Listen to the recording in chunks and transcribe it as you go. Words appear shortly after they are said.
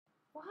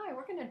Well, hi,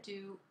 we're going to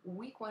do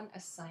week 1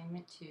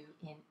 assignment 2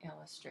 in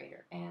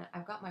Illustrator. And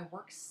I've got my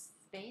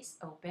workspace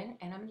open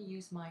and I'm going to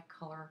use my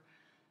color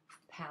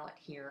palette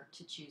here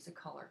to choose a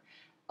color.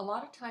 A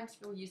lot of times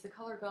we'll use the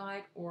color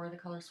guide or the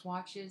color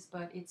swatches,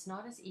 but it's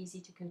not as easy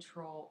to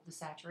control the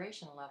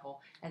saturation level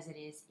as it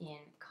is in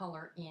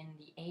color in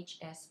the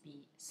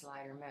HSB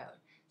slider mode.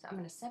 So I'm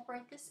going to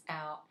separate this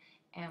out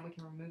and we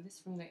can remove this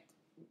from the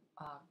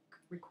uh,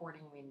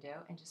 recording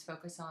window and just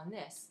focus on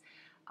this.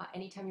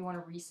 Anytime you want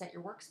to reset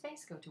your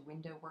workspace, go to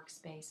Window,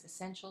 Workspace,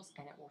 Essentials,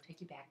 and it will take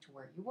you back to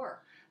where you were.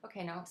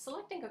 Okay, now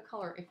selecting a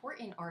color, if we're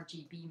in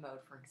RGB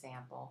mode, for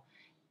example,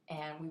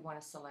 and we want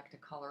to select a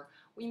color,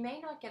 we may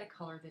not get a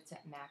color that's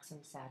at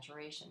maximum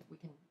saturation. We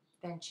can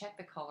then check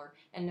the color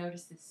and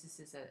notice this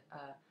is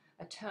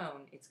a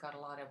tone. It's got a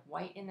lot of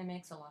white in the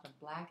mix, a lot of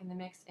black in the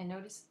mix, and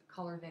notice the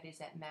color that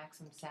is at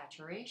maximum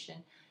saturation.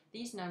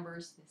 These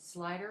numbers, the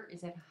slider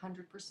is at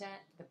 100%,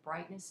 the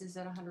brightness is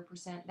at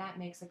 100%, that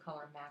makes the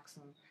color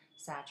maximum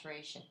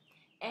saturation.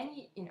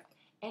 Any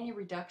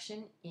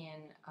reduction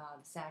in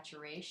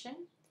saturation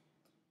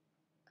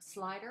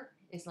slider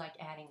is like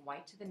adding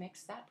white to the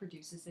mix, that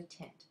produces a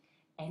tint.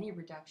 Any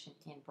reduction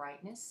in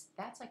brightness,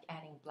 that's like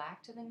adding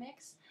black to the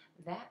mix,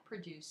 that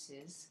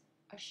produces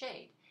a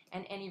shade.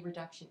 And any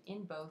reduction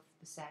in both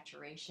the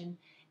saturation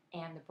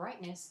and the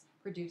brightness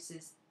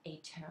produces a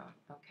tone,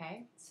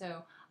 okay?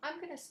 So I'm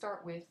going to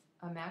start with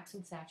a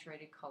maximum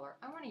saturated color.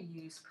 I want to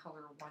use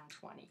color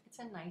 120. It's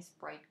a nice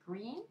bright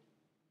green.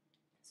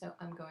 So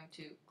I'm going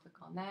to click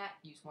on that,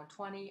 use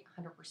 120,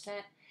 100%.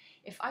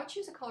 If I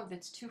choose a color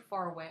that's too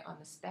far away on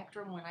the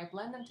spectrum, when I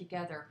blend them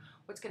together,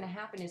 what's going to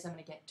happen is I'm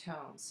going to get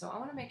tones. So I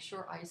want to make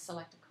sure I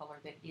select a color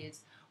that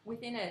is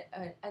within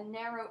a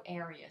narrow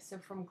area. So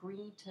from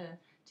green to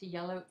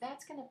yellow,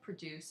 that's going to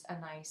produce a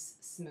nice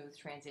smooth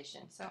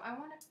transition. So I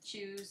want to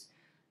choose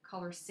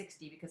color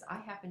 60 because I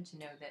happen to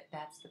know that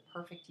that's the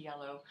perfect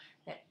yellow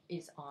that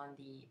is on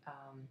the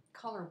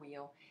color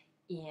wheel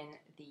in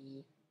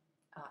the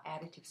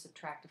additive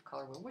subtractive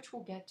color wheel, which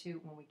we'll get to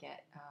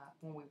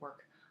when we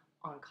work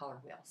on color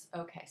wheels.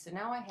 Okay, so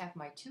now I have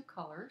my two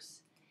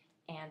colors,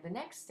 and the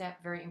next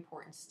step, very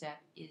important step,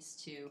 is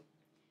to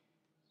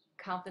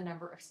count the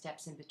number of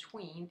steps in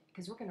between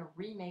because we're going to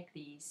remake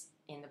these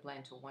in the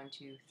blend tool. 1,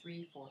 2,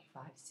 3, 4,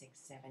 5, 6,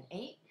 7,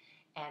 8.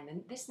 And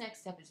then this next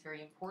step is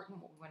very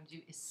important. What we want to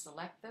do is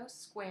select those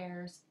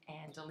squares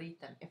and delete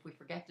them. If we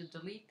forget to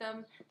delete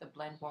them, the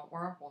blend won't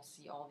work. We'll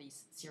see all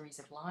these series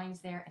of lines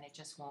there and it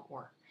just won't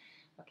work.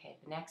 Okay,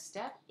 the next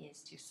step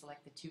is to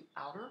select the two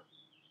outer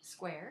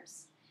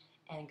squares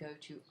and go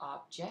to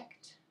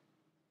Object,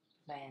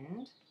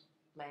 Blend,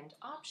 Blend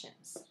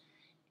Options.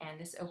 And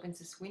this opens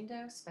this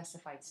window,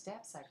 specified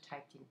steps. I've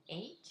typed in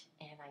 8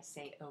 and I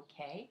say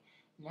OK.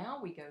 Now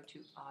we go to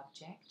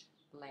Object,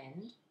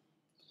 Blend,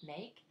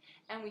 Make,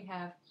 and we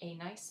have a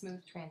nice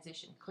smooth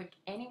transition. Click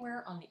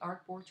anywhere on the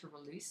artboard to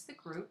release the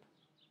group.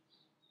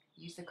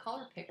 Use the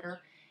color picker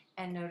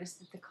and notice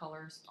that the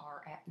colors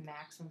are at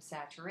maximum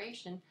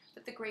saturation,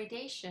 but the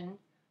gradation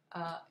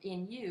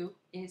in U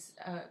is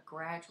a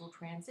gradual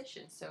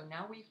transition. So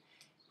now we've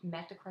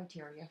met the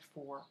criteria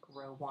for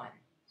row 1.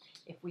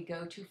 If we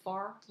go too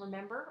far,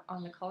 remember,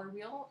 on the color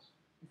wheel,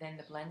 then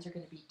the blends are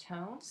going to be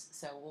tones,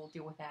 so we'll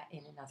deal with that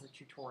in another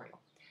tutorial.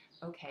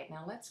 Okay,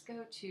 now let's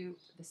go to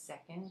the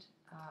second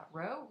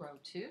row, row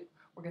 2.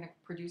 We're going to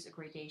produce a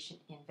gradation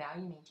in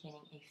value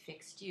maintaining a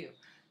fixed U.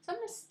 So I'm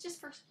going to, just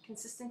for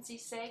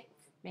consistency's sake,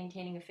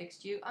 maintaining a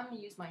fixed U, I'm going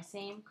to use my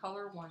same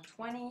color,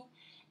 120,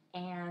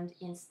 and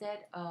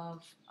instead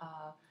of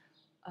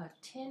a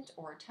tint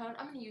or a tone,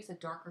 I'm going to use a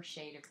darker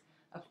shade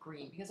of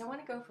green because I want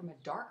to go from a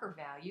darker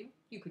value.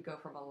 You could go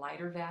from a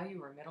lighter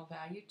value or a middle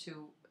value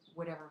to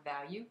whatever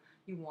value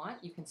you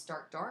want. You can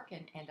start dark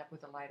and end up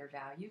with a lighter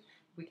value.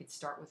 We could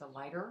start with a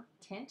lighter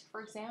tint,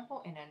 for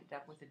example, and end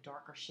up with a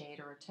darker shade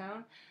or a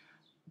tone.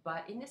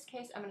 But in this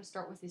case, I'm going to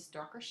start with this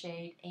darker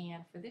shade,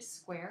 and for this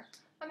square,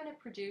 I'm going to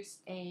produce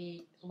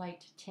a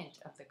light tint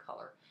of the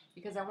color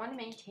because I want to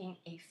maintain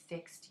a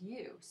fixed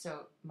U.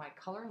 So my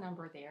color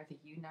number there, the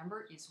U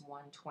number, is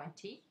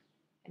 120.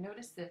 And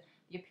notice the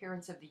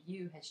appearance of the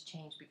U has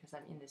changed because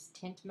I'm in this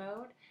tint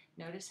mode.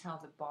 Notice how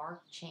the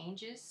bar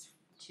changes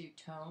to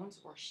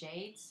tones or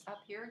shades up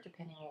here,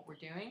 depending on what we're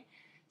doing.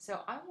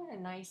 So I want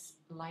a nice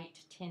light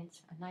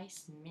tint, a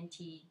nice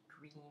minty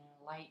green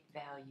light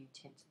value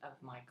tint of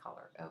my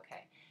color.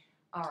 Okay,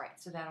 all right,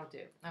 so that'll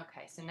do.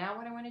 Okay, so now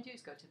what I want to do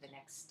is go to the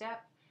next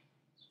step,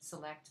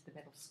 select the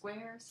middle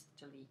squares,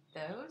 delete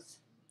those.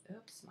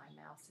 Oops, my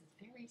mouse is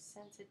very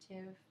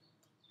sensitive.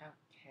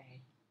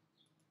 Okay.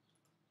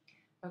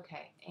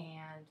 Okay,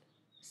 and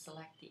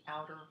select the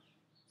outer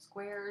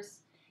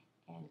squares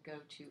and go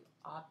to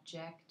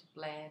Object,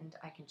 Blend.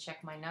 I can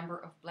check my number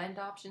of blend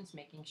options,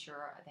 making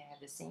sure they have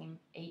the same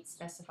 8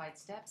 specified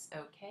steps.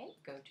 Okay,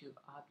 go to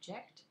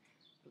Object,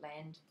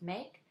 Blend,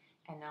 Make,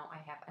 and now I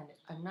have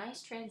a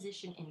nice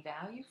transition in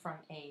value from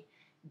a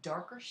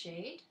darker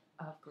shade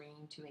of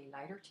green to a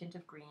lighter tint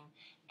of green,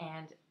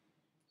 and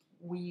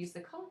we use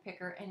the color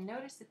picker and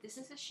notice that this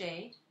is a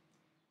shade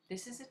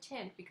This is a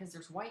tint because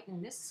there's white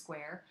in this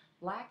square,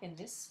 black in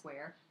this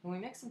square. When we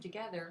mix them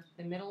together,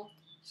 the middle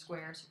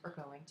squares are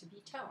going to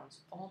be tones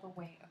all the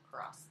way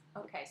across.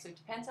 Okay, so it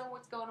depends on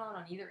what's going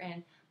on either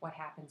end, what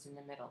happens in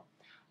the middle.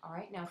 All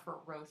right, now for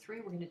row 3,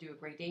 we're going to do a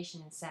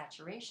gradation and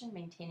saturation,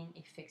 maintaining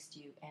a fixed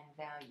hue and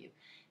value.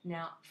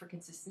 Now, for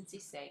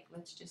consistency's sake,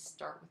 let's just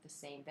start with the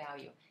same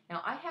value.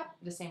 Now, I have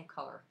the same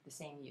color, the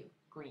same hue,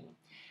 green.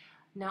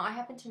 Now, I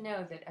happen to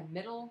know that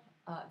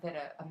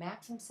a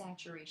maximum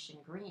saturation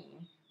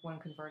green, when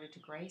converted to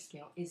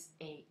grayscale, is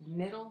a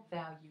middle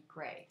value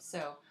gray.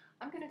 So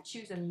I'm going to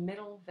choose a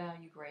middle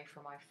value gray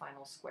for my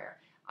final square.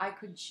 I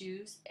could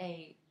choose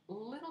a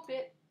little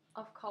bit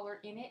of color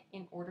in it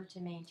in order to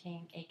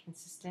maintain a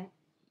consistent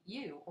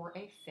hue or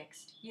a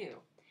fixed hue.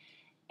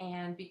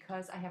 And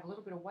because I have a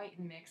little bit of white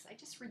in the mix, I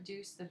just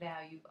reduce the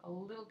value a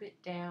little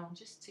bit down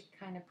just to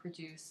kind of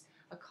produce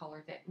a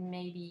color that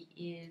maybe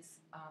is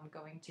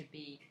going to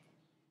be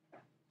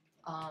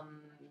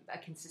a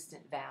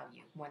consistent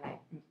value when I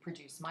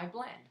produce my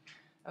blend.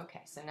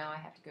 Okay, so now I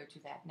have to go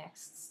to that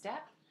next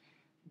step.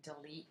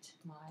 Delete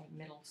my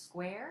middle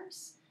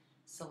squares,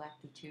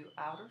 select the 2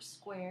 outer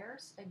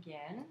squares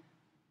again,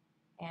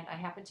 and I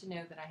happen to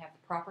know that I have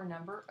the proper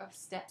number of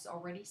steps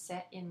already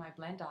set in my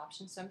blend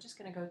option, so I'm just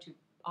going to go to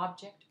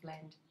Object,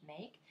 Blend,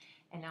 Make,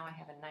 and now I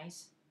have a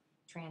nice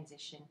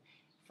transition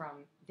from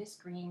this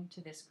green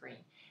to this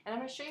green. And I'm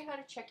going to show you how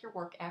to check your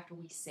work after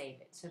we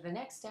save it. So the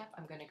next step,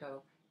 I'm going to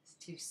go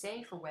to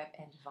Save for Web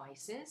and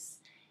Devices,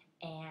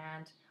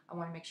 and I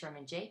want to make sure I'm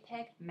in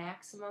JPEG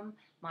maximum.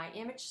 My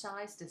image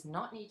size does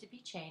not need to be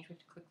changed. We have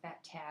to click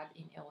that tab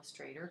in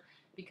Illustrator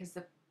because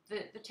the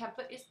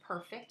template is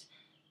perfect,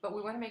 but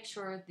we want to make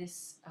sure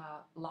this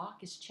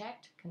lock is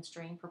checked,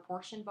 constrain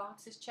proportion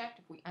box is checked.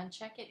 If we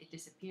uncheck it, it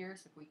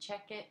disappears. If we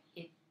check it,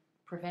 it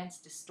prevents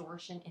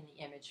distortion in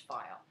the image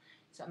file.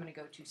 So I'm going to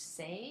go to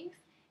Save,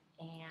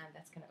 and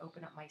that's going to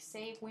open up my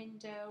Save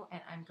window,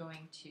 and I'm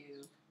going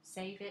to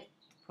save it,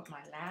 put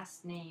my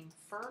last name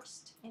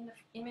first in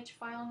the image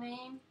file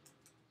name,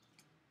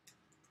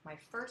 my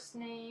first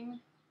name,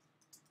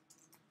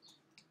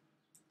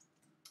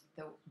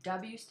 the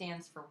W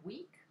stands for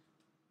week,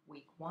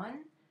 week 1,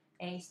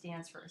 A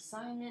stands for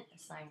assignment,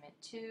 assignment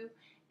 2,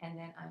 and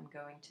then I'm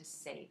going to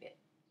save it.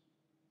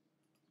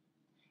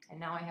 And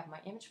now I have my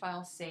image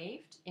file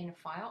saved in a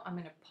file. I'm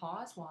going to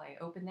pause while I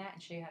open that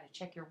and show you how to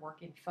check your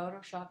work in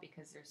Photoshop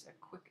because there's a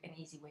quick and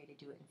easy way to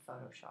do it in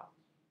Photoshop.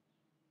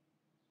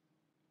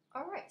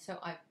 Alright, so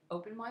I've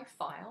opened my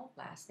file,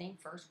 last name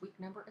first, week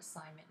number,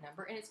 assignment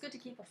number, and it's good to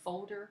keep a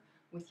folder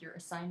with your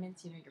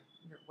assignments, you know,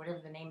 your whatever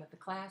the name of the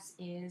class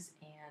is,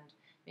 and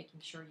making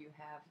sure you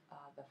have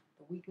the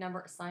week number,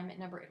 assignment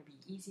number. It'll be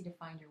easy to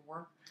find your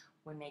work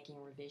when making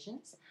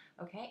revisions.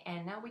 Okay,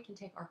 and now we can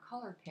take our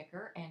color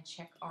picker and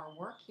check our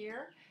work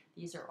here.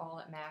 These are all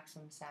at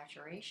maximum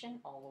saturation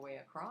all the way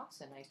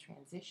across, a nice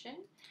transition,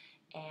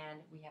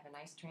 and we have a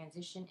nice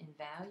transition in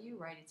value,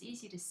 right? It's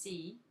easy to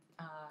see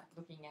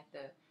looking at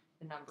the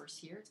numbers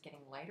here. It's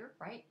getting lighter,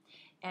 right?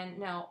 And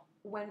now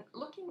when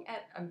looking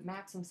at a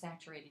maximum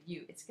saturated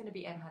hue, it's going to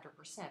be at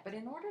 100%, but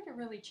in order to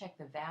really check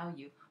the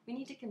value, we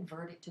need to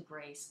convert it to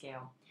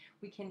grayscale.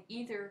 We can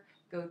either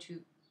go to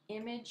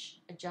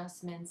Image,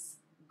 Adjustments,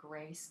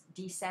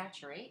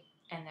 Desaturate,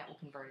 and that will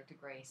convert it to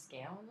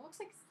grayscale. And it looks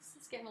like this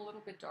is getting a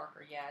little bit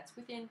darker. Yeah, it's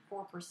within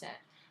 4%.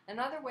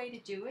 Another way to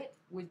do it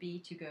would be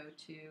to go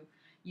to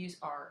use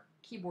our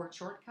keyboard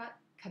shortcut,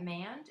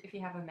 Command, if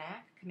you have a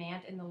Mac,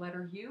 Command and the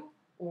letter U,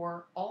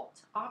 or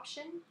Alt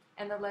option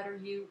and the letter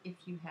U if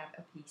you have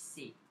a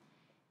PC.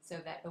 So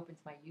that opens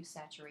my hue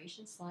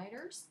saturation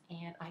sliders,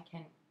 and I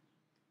can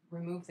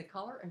remove the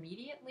color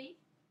immediately,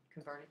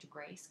 convert it to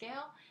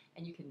grayscale,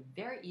 and you can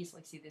very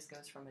easily see this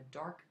goes from a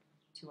dark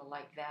to a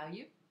light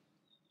value.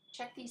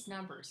 Check these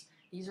numbers.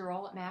 These are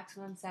all at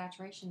maximum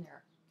saturation.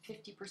 They're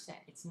 50%.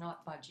 It's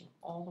not budging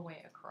all the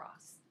way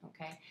across.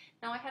 Okay.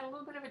 Now I had a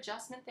little bit of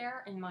adjustment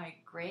there in my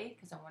gray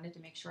because I wanted to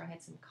make sure I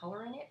had some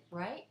color in it,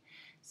 right?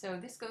 So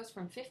this goes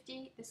from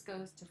 50, this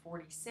goes to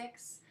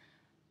 46.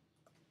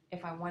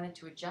 If I wanted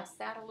to adjust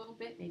that a little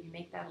bit, maybe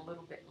make that a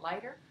little bit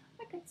lighter,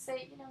 I could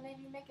say, you know,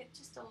 maybe make it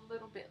just a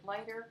little bit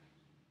lighter.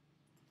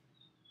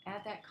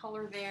 Add that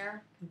color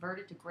there, convert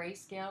it to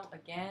grayscale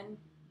again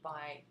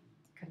by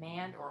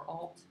Command or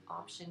Alt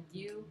Option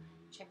U.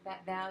 Check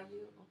that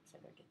value. Oops, I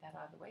better get that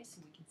out of the way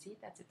so we can see it.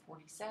 That's at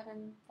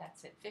 47.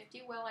 That's at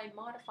 50. Well, I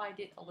modified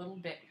it a little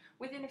bit.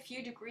 Within a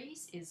few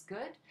degrees is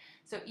good.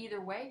 So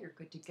either way, you're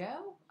good to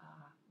go.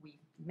 We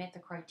met the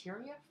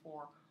criteria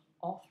for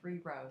all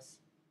 3 rows.